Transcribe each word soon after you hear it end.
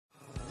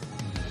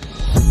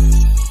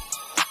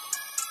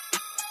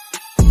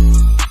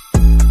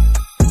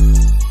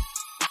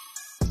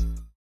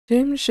Today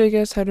I'm going to show you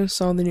guys how to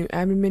install the new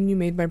admin menu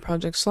made by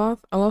Project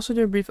Sloth. I'll also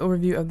do a brief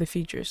overview of the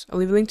features. I'll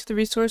leave a link to the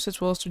resource as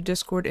well as to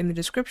Discord in the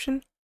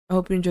description. I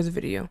hope you enjoy the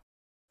video.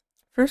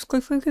 First,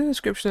 click the link in the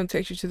description that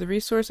takes you to the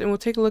resource and we'll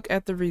take a look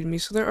at the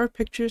README. So there are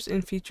pictures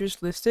and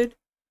features listed.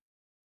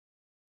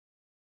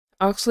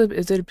 Oxlib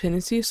is a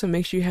dependency, so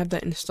make sure you have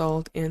that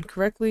installed and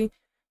correctly.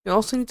 You'll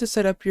also need to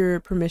set up your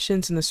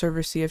permissions in the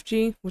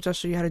Server.cfg, which I'll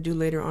show you how to do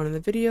later on in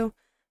the video,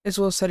 as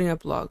well as setting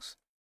up logs.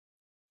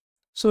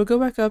 So we'll go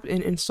back up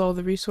and install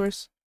the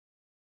resource.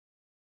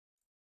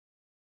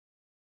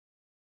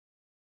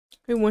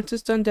 Okay, once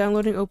it's done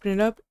downloading, open it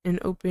up and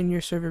open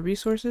your server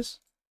resources.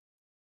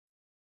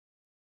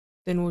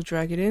 Then we'll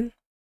drag it in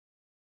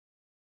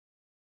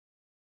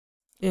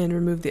and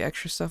remove the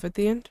extra stuff at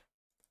the end.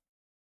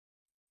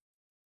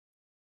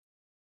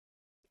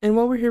 And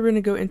while we're here, we're going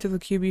to go into the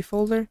QB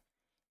folder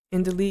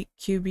and delete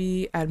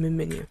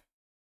QB-adminmenu.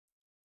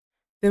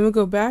 Then we'll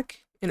go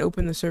back and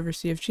open the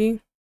Server.cfg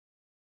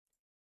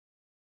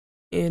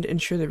and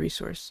ensure the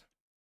resource.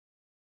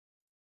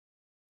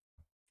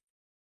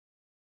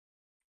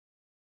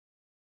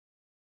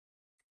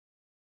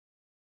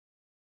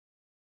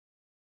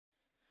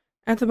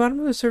 At the bottom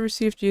of the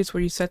Server.cfg is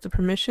where you set the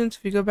permissions.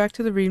 If you go back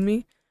to the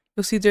README,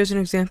 you'll see there's an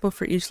example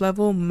for each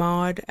level: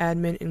 mod,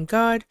 admin, and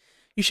god.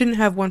 You shouldn't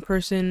have one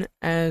person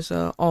as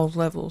all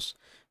levels.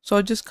 So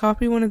I'll just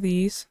copy one of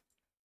these.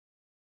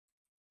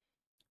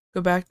 Go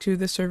back to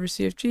the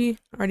Server.cfg.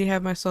 I already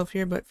have myself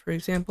here, but for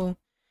example,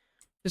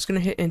 just going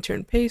to hit enter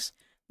and paste.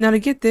 Now to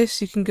get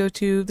this, you can go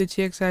to the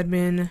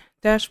tx-admin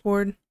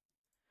dashboard,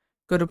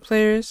 go to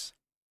players,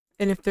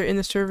 and if they're in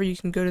the server, you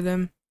can go to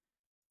them,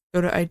 go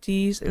to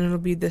IDs, and it'll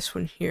be this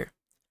one here.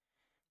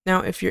 Now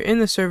if you're in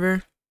the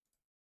server,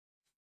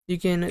 you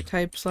can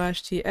type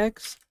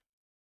 /tx.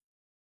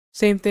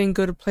 Same thing,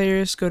 go to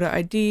players, go to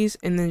IDs,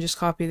 and then just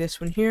copy this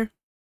one here.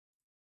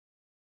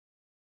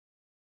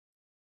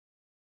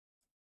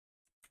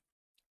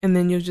 And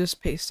then you'll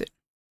just paste it.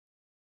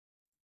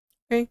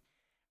 Okay,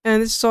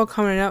 and this is all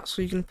commented out,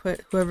 so you can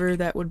put whoever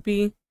that would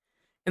be,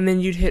 and then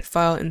you'd hit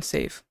file and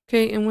save.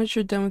 Okay, and once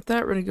you're done with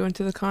that, we're going to go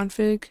into the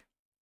config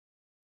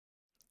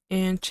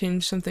and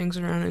change some things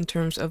around in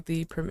terms of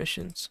the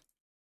permissions.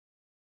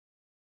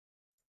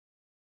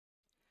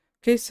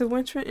 Okay, so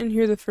once we're in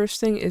here, the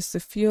first thing is the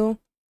fuel.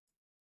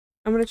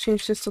 I'm going to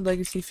change this to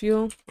legacy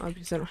fuel,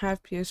 because I don't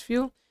have PS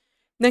fuel.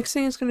 Next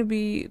thing is going to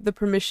be the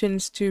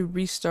permissions to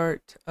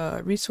restart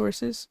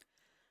resources.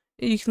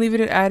 You can leave it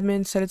at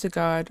admin, set it to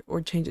god,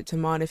 or change it to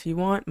mod if you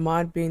want,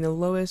 mod being the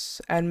lowest,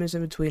 admin's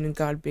in between, and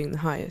god being the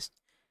highest.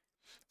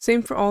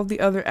 Same for all the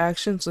other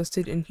actions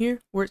listed in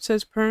here. Where it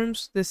says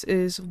perms, this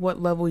is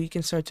what level you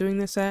can start doing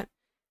this at.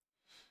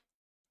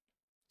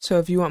 So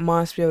if you want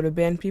mods to be able to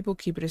ban people,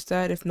 keep it as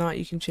that. If not,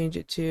 you can change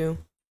it to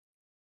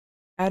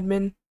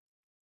admin.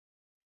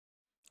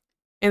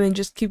 And then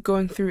just keep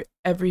going through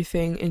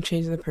everything and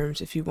changing the perms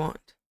if you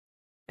want.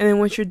 And then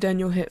once you're done,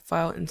 you'll hit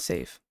file and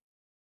save.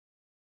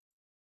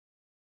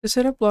 To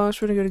set up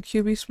logs, we're going to go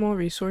to QB small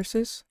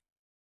resources.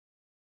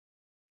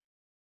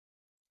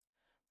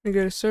 We're going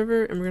to go to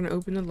server and we're going to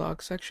open the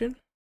log section.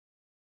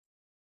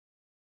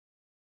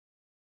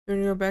 We're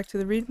going to go back to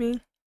the README.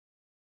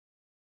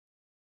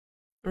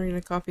 We're going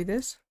to copy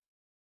this.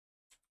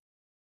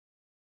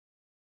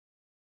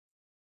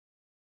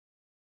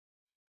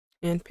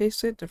 And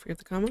paste it, don't forget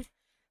the comma.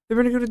 Then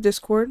we're going to go to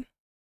Discord.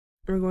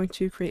 And we're going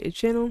to create a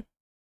channel,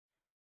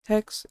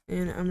 text,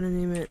 and I'm going to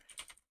name it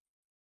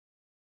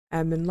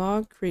admin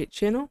log, create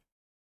channel.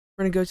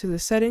 We're going to go to the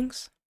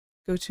settings,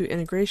 go to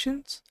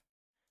integrations,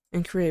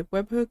 and create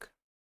webhook.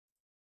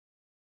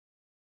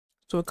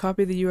 So we'll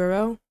copy the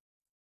URL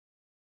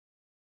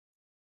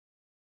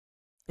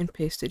and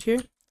paste it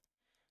here.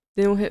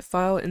 Then we'll hit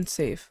file and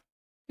save.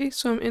 Okay,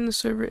 so I'm in the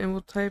server and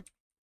we'll type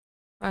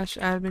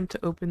 /admin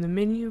to open the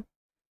menu.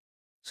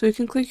 So you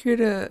can click here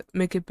to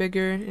make it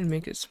bigger and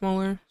make it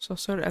smaller. So I'll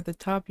start at the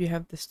top. You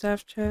have the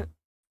staff chat.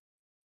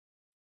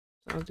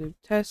 So I'll do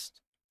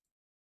test.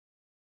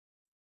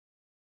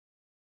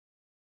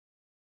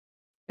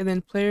 And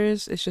then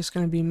players, it's just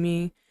going to be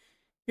me.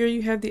 Here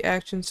you have the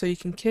actions, so you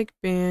can kick,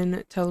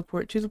 ban,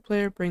 teleport to the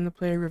player, bring the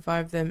player,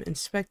 revive them, and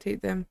spectate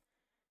them.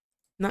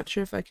 Not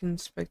sure if I can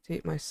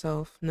spectate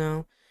myself,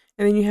 no.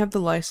 And then you have the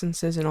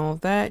licenses and all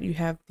of that. You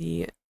have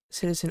the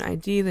citizen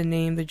ID, the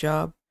name, the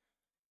job,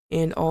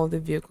 and all the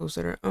vehicles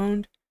that are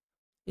owned.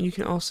 And you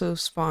can also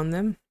spawn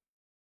them.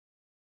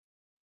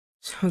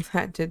 So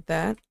that did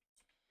that.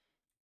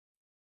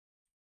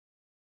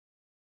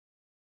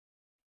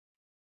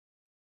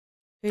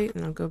 Okay,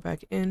 and I'll go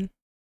back in.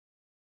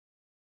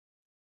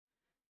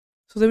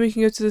 So then we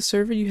can go to the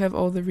server. You have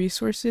all the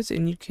resources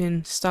and you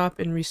can stop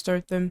and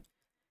restart them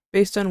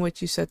based on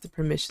what you set the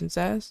permissions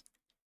as.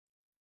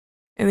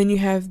 And then you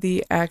have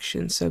the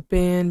actions, so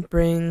ban,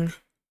 bring,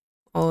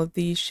 all of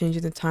these,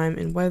 changing the time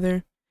and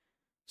weather.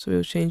 So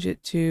we'll change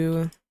it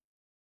to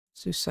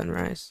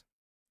sunrise.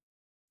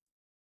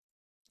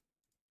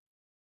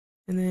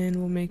 And then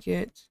we'll make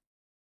it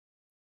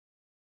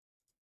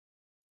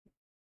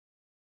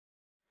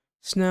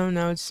snow.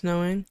 Now it's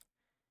snowing.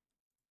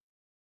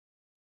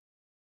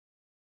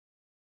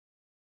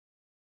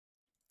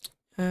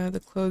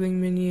 The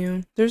clothing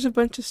menu. There's a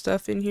bunch of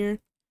stuff in here.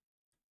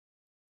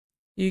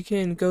 You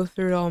can go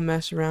through it all and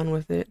mess around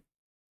with it.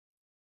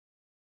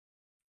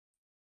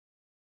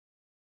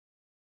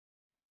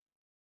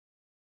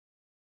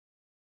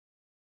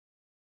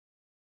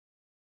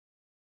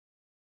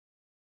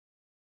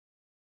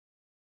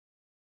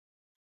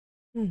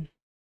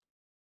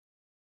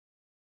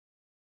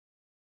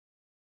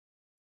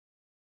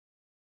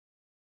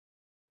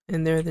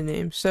 And there are the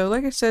names. So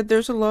like I said,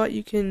 there's a lot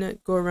you can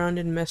go around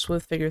and mess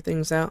with, figure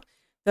things out.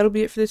 That'll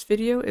be it for this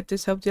video. If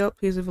this helped you out,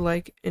 please leave a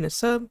like and a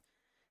sub.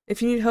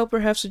 If you need help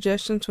or have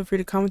suggestions, feel free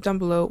to comment down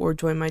below or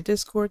join my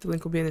Discord. The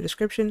link will be in the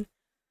description.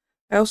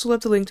 I also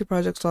left the link to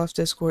Project Sloth's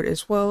Discord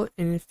as well,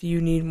 and if you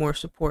need more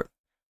support.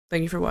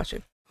 Thank you for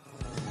watching.